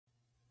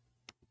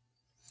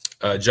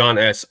John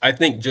S. I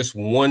think just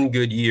one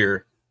good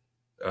year,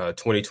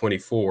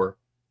 2024,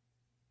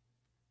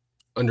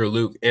 under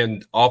Luke,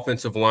 and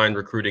offensive line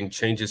recruiting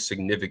changes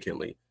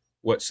significantly.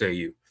 What say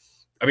you?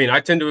 I mean,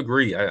 I tend to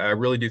agree. I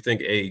really do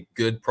think a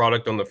good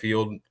product on the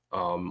field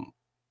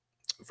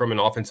from an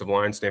offensive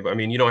line standpoint. I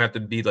mean, you don't have to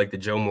be like the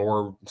Joe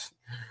Moore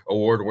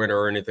Award winner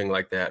or anything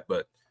like that,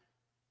 but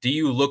do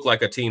you look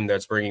like a team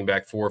that's bringing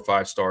back 4 or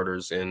 5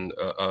 starters and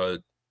a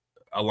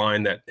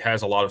line that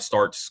has a lot of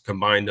starts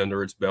combined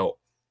under its belt?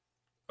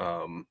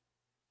 You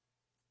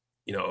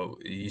know,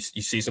 you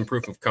see some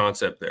proof of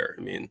concept there.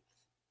 I mean,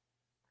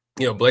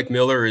 you know, Blake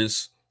Miller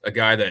is a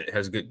guy that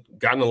has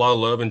gotten a lot of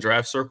love in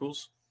draft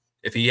circles.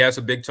 If he has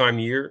a big time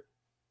year,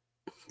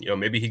 you know,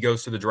 maybe he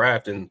goes to the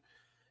draft and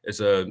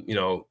is a, you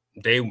know,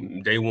 day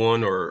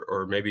 1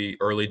 or maybe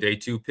early day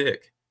 2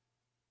 pick.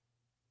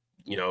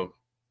 You know,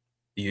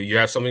 you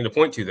have something to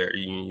point to there.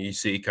 You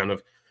see kind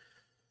of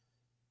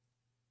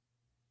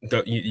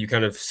you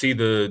kind of see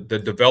the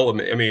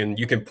development. I mean,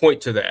 you can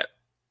point to that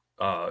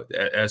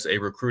as a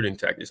recruiting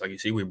tactic. Like you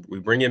see, we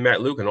bring in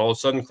Matt Luke, and all of a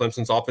sudden,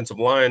 Clemson's offensive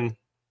line,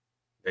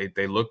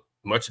 they look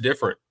much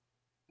different.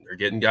 They're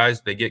getting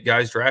guys. They get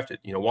guys drafted.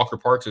 You know, Walker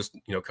Parks is,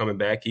 you know, coming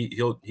back.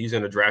 He's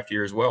in a draft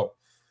year as well.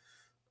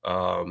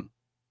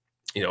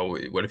 You know,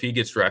 what if he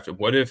gets drafted?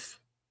 What if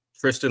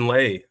Tristan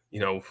Lay, you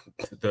know,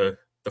 the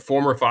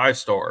former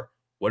 5-star,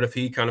 what if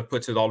he kind of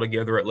puts it all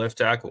together at left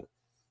tackle?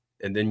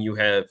 And then you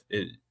have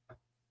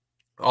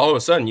all of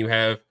a sudden you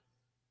have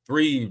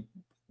 3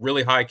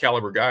 really high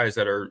caliber guys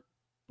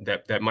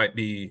that might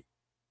be,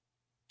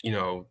 you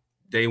know,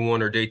 day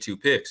 1 or day 2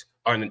 picks.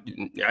 I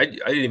didn't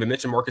even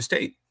mention Marcus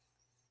Tate,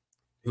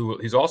 who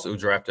he's also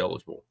draft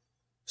eligible.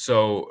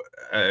 So,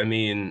 I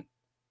mean,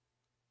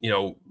 you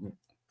know,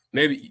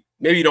 maybe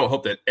you don't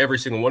hope that every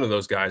single one of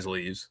those guys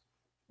leaves,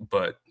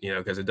 but, you know,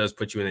 because it does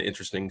put you in an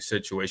interesting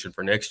situation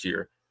for next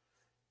year.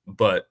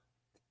 But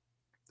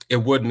it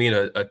would mean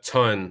a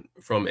ton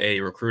from a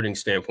recruiting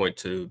standpoint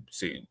to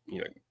see, you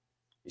know,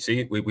 you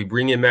see, we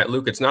bring in Matt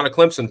Luke. It's not a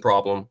Clemson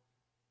problem.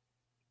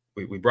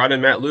 We brought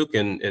in Matt Luke,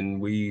 and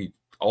we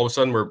all of a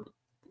sudden we're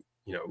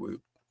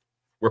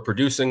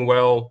producing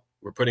well.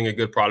 We're putting a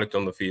good product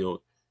on the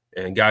field,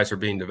 and guys are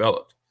being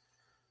developed.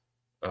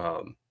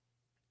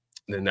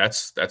 Then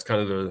that's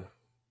kind of the,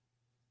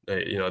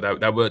 you know,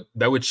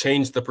 that would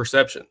change the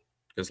perception,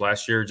 because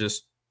last year it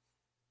just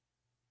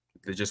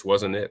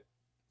wasn't it.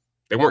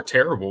 They weren't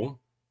terrible,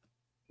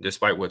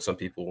 despite what some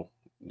people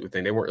would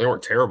think. They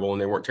weren't terrible,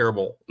 and they weren't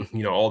terrible,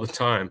 you know, all the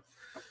time.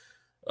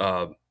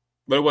 But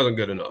it wasn't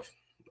good enough,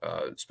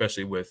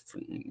 especially with,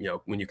 you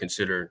know, when you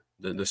consider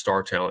the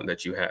star talent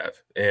that you have.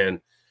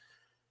 And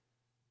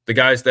the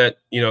guys that,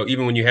 you know,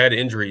 even when you had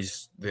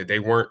injuries, they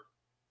weren't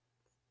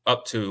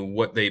up to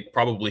what they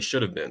probably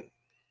should have been.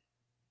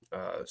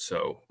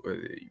 So,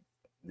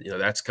 you know,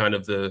 that's kind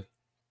of the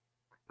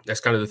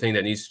thing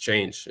that needs to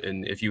change.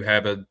 And if you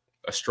have a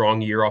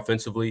strong year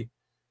offensively,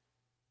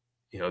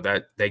 you know,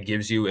 that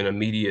gives you an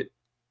immediate,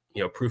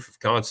 you know, proof of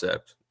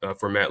concept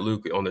for Matt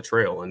Luke on the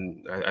trail.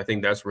 And I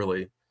think that's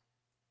really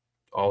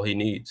all he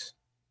needs.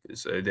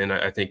 Is then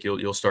I think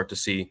you'll start to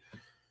see,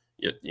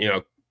 you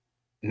know,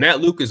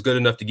 Matt Luke is good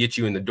enough to get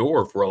you in the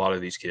door for a lot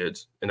of these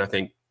kids. And I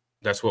think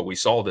that's what we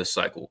saw this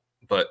cycle.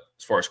 But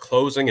as far as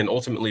closing and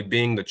ultimately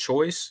being the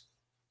choice,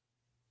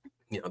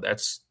 you know,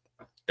 that's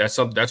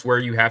where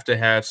you have to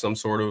have some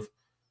sort of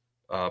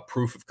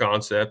proof of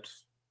concept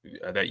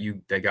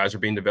that guys are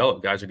being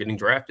developed, guys are getting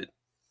drafted.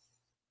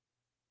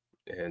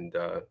 And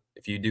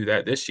if you do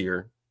that this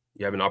year,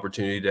 you have an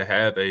opportunity to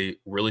have a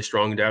really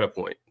strong data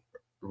point,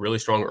 really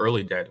strong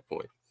early data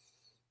point.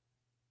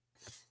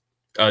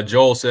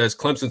 Joel says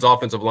Clemson's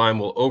offensive line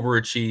will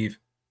overachieve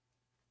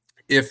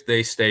if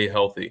they stay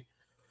healthy.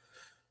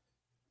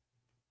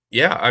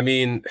 Yeah, I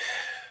mean,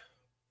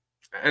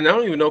 and I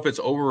don't even know if it's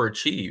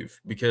overachieve,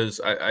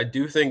 because I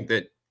do think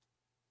that,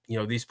 you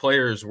know, these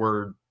players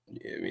were,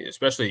 I mean,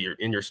 especially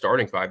in your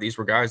starting 5, these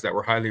were guys that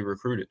were highly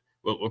recruited.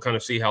 We'll kind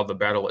of see how the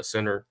battle at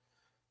center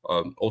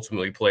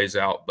ultimately plays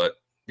out, but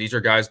these are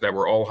guys that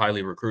were all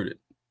highly recruited.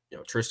 You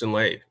know, Tristan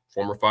Lay,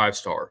 former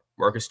 5-star,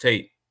 Marcus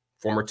Tate,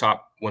 former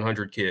top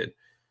 100 kid.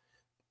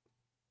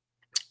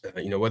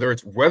 You know, whether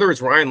it's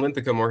Ryan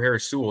Linthicum or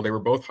Harris Sewell, they were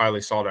both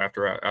highly sought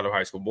after out of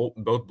high school,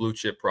 both blue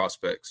chip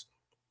prospects.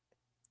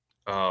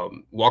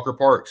 Walker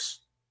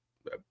Parks,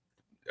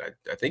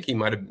 I think he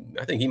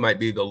might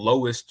be the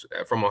lowest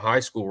from a high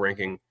school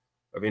ranking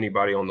of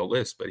anybody on the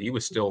list, but he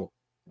was still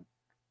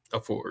a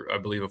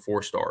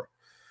 4-star.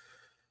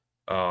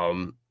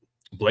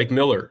 Blake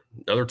Miller,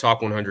 another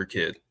top 100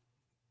 kid.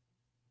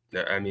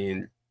 I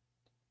mean,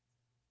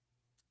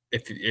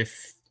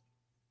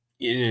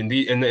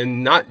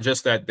 and not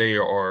just that they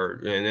are,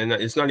 and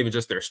it's not even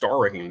just their star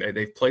ranking.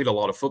 They've played a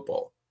lot of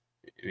football.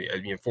 I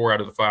mean, 4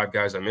 out of the 5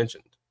 guys I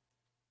mentioned.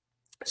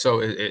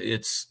 So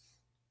it's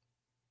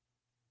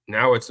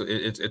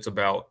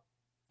about,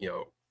 you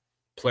know,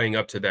 playing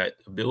up to that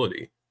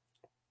ability,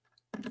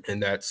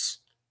 and that's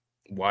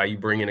why you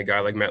bring in a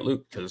guy like Matt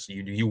Luke, because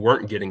you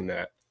weren't getting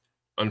that,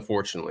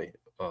 unfortunately.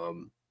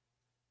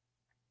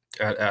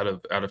 out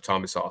of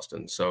Thomas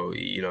Austin. So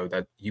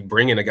that you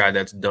bring in a guy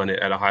that's done it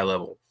at a high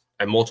level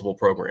at multiple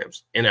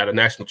programs and at a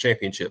national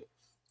championship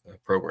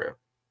program.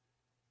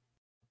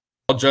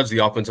 I'll judge the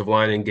offensive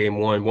line in game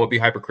one. Won't be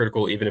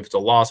hypercritical even if it's a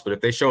loss, but if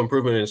they show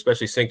improvement and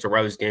especially sync to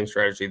Riley's game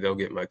strategy, they'll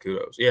get my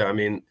kudos. Yeah, I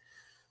mean,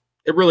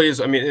 it really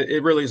is. I mean,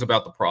 it really is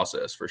about the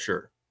process for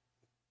sure.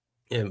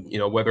 And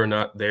whether or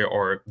not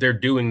they're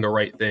doing the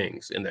right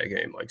things in that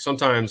game. Like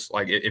sometimes,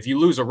 like if you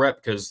lose a rep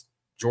because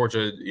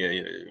Georgia,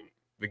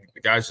 the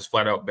guys just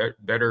flat out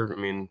better. I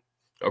mean,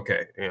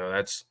 okay,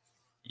 that's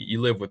you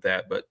live with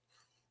that. But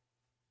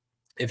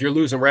if you're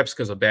losing reps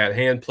because of bad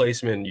hand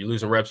placement, you're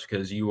losing reps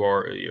because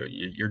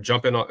you're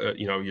jumping,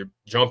 you're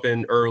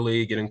jumping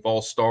early, getting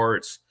false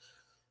starts,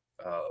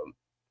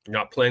 you're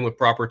not playing with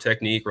proper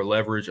technique or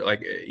leverage,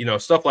 like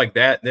stuff like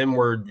that. Then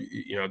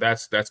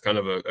that's kind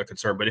of a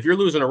concern. But if you're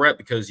losing a rep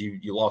because you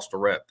lost a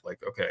rep, like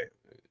okay,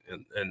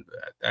 and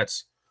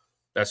that's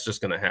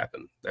just going to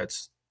happen.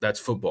 That's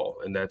football,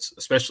 and that's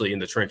especially in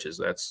the trenches.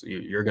 That's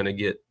you're going to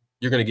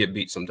get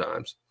beat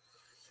sometimes.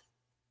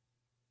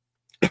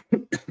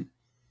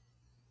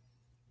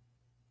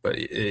 But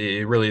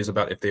it really is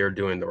about if they are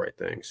doing the right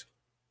things.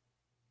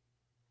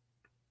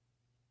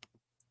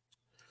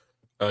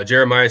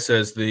 Jeremiah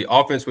says the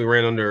offense we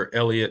ran under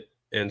Elliott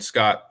and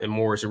Scott and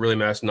Morris, it really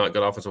matters not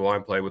good offensive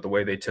line play with the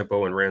way they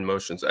tempo and ran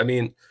motions. I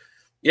mean,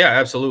 yeah,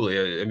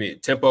 absolutely. I mean,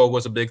 tempo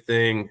was a big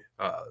thing.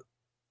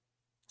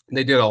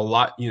 They did a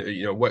lot.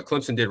 What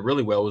Clemson did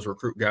really well was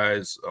recruit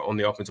guys on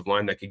the offensive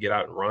line that could get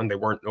out and run. They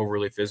weren't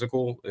overly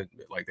physical.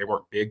 Like they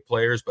weren't big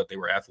players, but they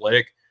were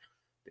athletic.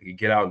 They could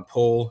get out and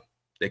pull.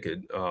 They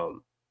could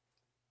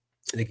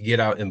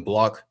get out and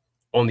block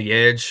on the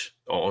edge,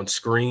 on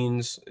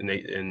screens,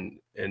 and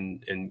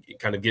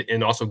kind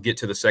of also get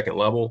to the second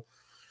level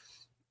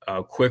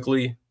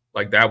quickly.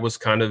 Like that was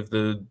kind of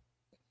the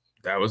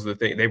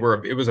thing.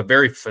 It was a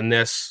very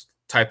finesse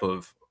type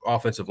of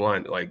offensive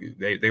line. Like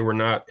they were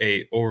not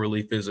a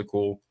overly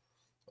physical,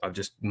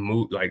 just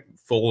move like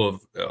full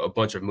of a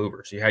bunch of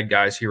movers. You had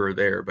guys here or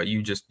there, but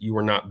you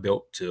were not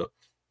built to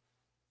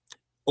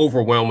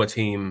overwhelm a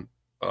team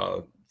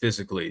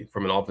physically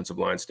from an offensive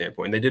line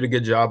standpoint. They did a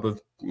good job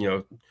of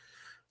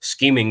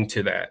scheming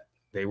to that.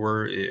 It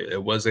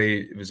was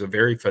a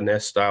very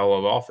finesse style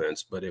of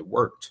offense, but it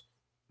worked.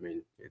 I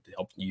mean, it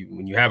helped you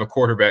when you have a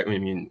quarterback. I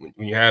mean,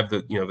 when you have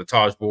the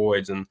Taj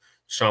Boyds and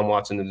Sean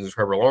Watson and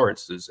Trevor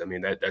Lawrence's, I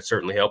mean, that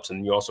certainly helps.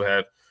 And you also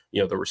have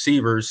the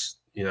receivers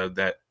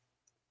that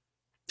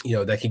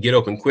can get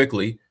open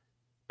quickly.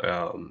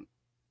 That's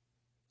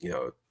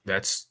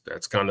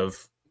kind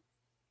of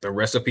the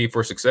recipe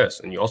for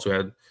success. And you also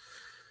had,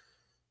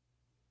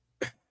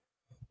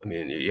 I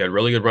mean, you had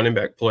really good running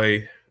back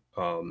play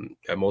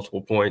at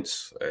multiple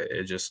points.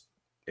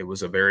 It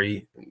was a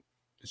very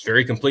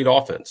complete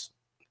offense.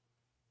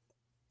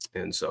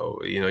 And so,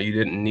 you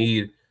didn't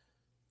need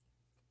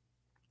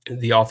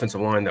the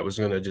offensive line that was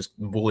going to just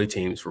bully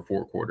teams for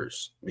 4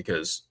 quarters,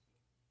 because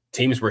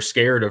teams were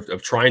scared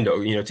of trying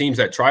to, teams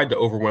that tried to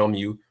overwhelm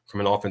you from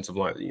an offensive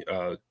line,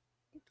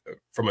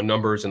 from a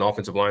numbers and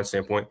offensive line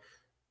standpoint.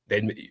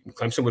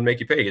 Clemson would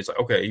make you pay. It's like,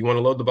 okay, you want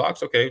to load the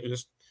box? Okay,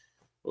 just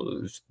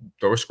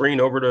throw a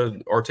screen over to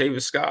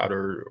Artavis Scott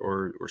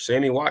or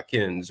Sammy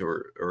Watkins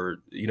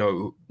or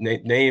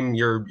name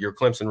your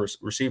Clemson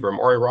receiver,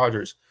 Amari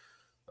Rogers.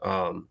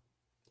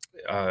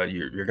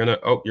 You're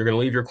gonna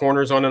leave your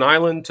corners on an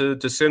island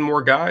to send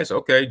more guys.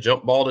 Okay,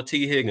 jump ball to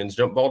T. Higgins,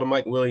 jump ball to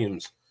Mike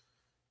Williams.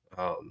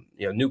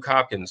 Nuke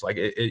Hopkins. Like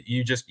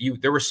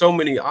there were so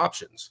many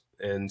options,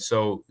 and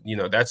so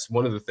that's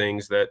one of the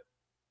things that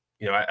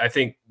I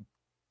think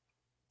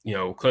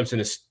Clemson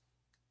is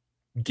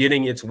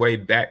getting its way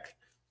back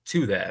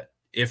to that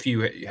if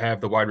you have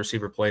the wide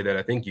receiver play that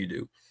I think you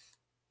do.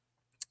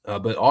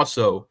 But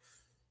also,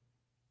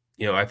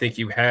 I think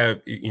you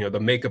have, the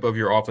makeup of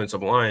your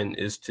offensive line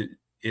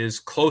is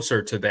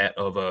closer to that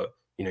of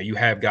you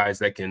have guys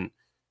that can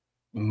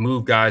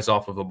move guys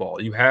off of the ball.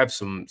 You have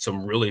some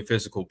really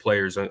physical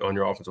players on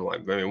your offensive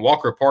line. I mean,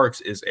 Walker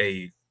Parks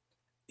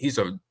he's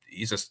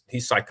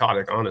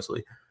psychotic,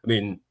 honestly. I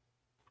mean,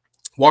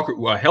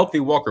 a healthy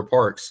Walker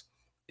Parks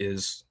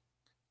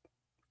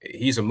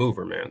he's a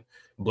mover, man.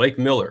 Blake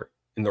Miller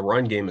in the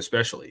run game,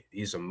 especially,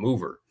 he's a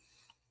mover.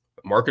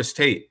 Marcus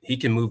Tate, he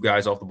can move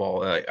guys off the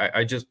ball.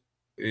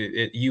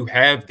 You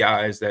have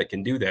guys that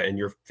can do that, and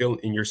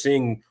you're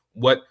seeing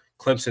what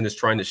Clemson is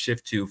trying to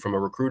shift to from a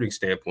recruiting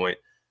standpoint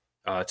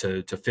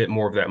to fit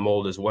more of that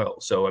mold as well.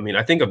 So, I mean,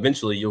 I think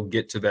eventually you'll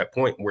get to that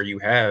point where you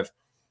have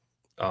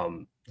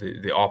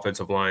the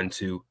offensive line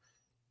to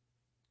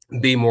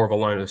be more of a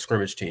line of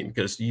scrimmage team,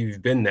 because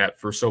you've been that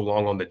for so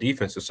long on the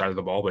defensive side of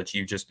the ball, but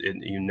you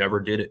never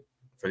did it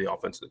for the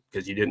offensive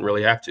because you didn't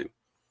really have to.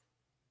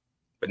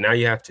 But now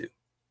you have to.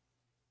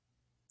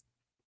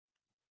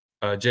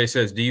 Jay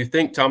says, do you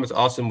think Thomas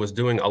Austin was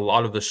doing a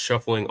lot of the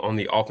shuffling on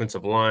the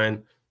offensive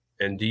line?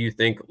 And do you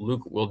think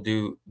Luke will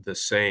do the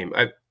same?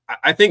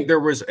 I think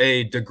there was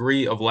a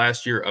degree of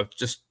last year of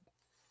just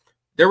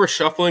There was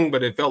shuffling,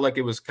 but it felt like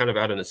it was kind of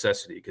out of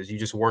necessity because you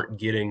just weren't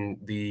getting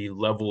the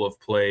level of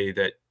play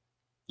that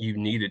you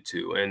needed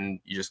to, and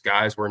you just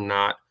guys were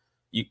not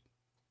you.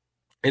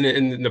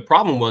 And the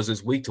problem was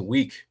is week to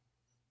week,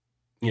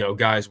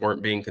 guys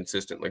weren't being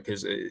consistent. Like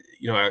because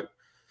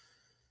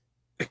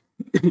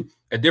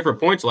at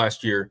different points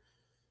last year,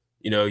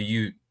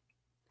 you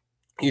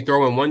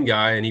throw in one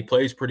guy and he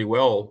plays pretty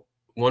well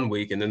one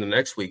week, and then the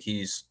next week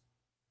he's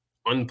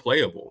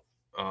unplayable.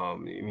 I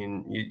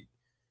mean,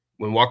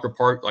 when Walker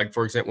Park, like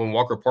for example, when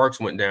Walker Parks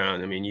went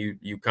down, I mean,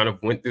 you kind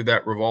of went through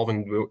that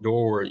revolving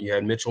door. You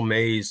had Mitchell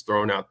Mays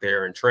thrown out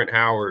there, and Trent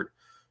Howard,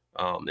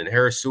 and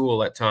Harris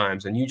Sewell at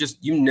times, and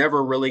you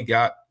never really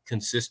got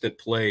consistent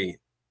play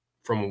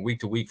from week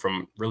to week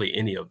from really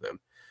any of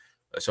them.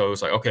 So it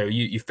was like, okay,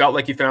 you felt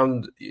like you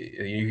found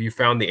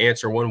the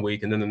answer one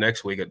week, and then the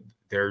next week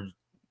they're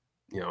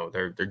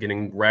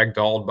getting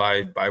ragdolled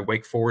by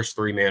Wake Forest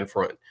 3-man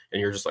front,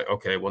 and you're just like,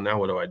 okay, well now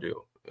what do I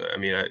do? I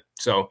mean,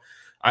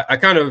 I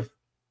kind of,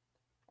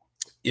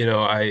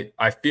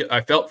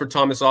 I felt for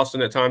Thomas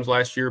Austin at times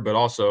last year, but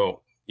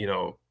also,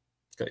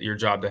 it's your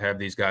job to have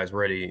these guys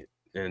ready,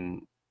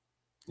 and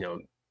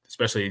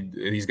especially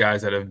these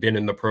guys that have been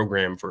in the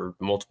program for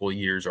multiple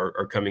years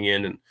are coming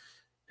in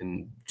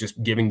and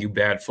just giving you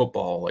bad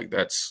football. Like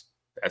that's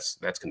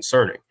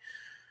concerning.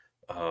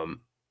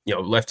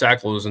 Left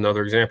tackle is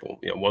another example.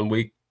 One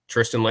week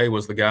Tristan Lay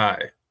was the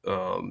guy,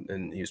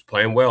 and he was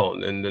playing well,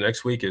 and the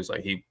next week is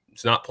like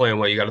he's not playing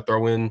well. You got to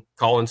throw in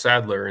Colin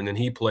Sadler, and then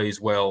he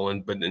plays well,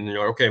 but then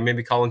okay,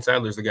 maybe Colin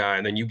Sadler's the guy,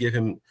 and then you give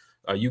him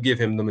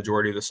the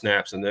majority of the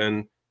snaps, and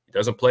then he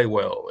doesn't play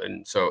well,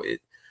 and so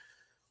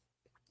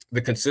the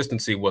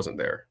consistency wasn't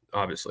there,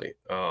 obviously.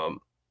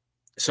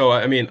 So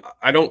I mean,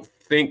 I don't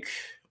think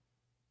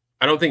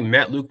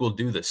Matt Luke will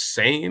do the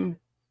same.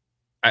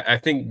 I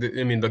think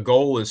the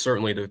goal is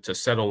certainly to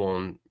settle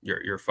on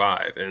your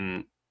 5,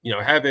 and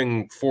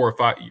having 4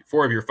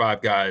 of your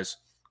 5 guys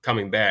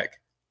coming back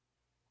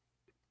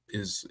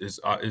is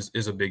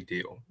a big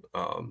deal,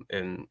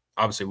 and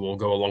obviously will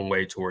go a long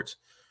way towards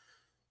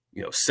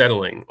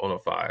settling on a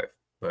 5.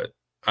 But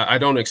I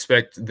don't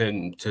expect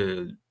them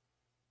to.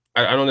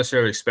 I don't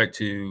necessarily expect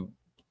to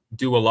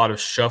do a lot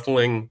of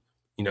shuffling,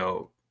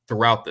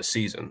 throughout the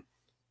season,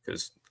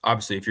 because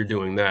obviously if you're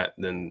doing that,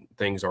 then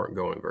things aren't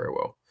going very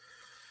well.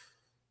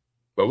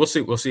 But we'll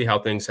see. We'll see how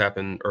things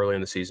happen early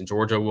in the season.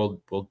 Georgia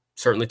will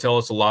certainly tell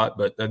us a lot,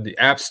 but the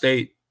App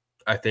State,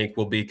 I think,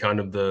 will be kind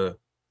of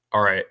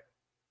all right.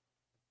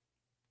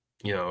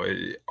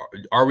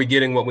 Are we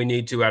getting what we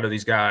need to out of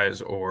these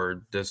guys,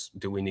 or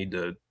do we need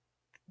to,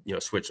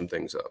 switch some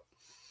things up?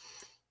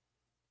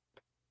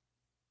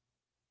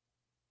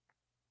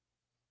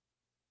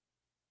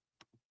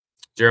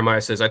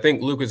 Jeremiah says, I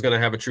think Luke is going to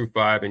have a true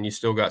 5, and you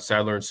still got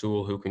Sadler and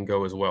Sewell who can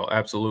go as well.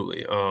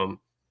 Absolutely.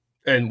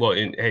 Hey,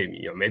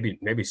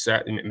 maybe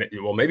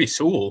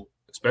Sewell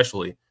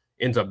especially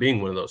ends up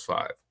being one of those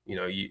 5.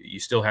 You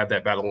still have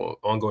that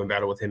ongoing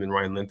battle with him and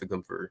Ryan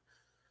Linthicum for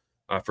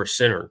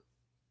center.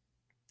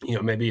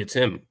 Maybe it's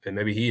him, and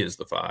maybe he is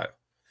the 5,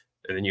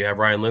 and then you have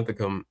Ryan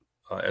Linthicum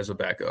as a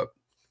backup.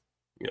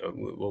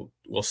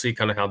 We'll see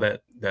kind of how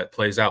that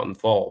plays out in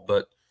fall,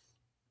 but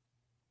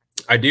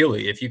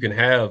ideally, if you can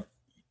have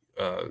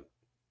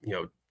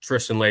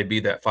Tristan Lay be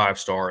that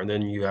 5-star, and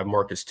then you have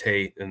Marcus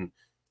Tate and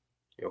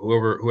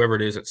whoever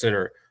it is at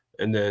center,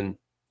 and then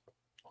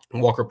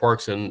Walker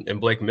Parks and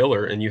Blake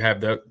Miller, and you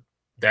have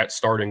that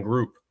starting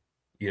group,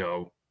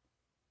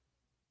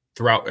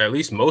 throughout at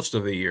least most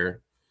of the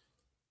year,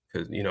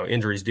 because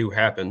injuries do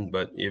happen,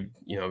 but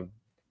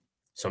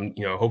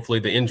hopefully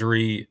the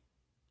injury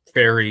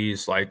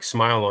fairies like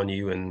smile on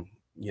you, and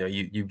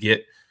you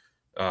get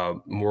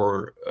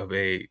more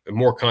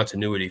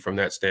continuity from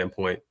that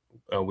standpoint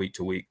week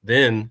to week.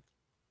 Then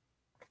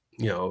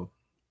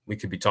we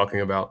could be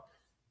talking about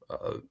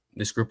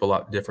this group a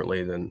lot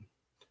differently than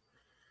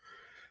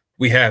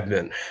we have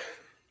been.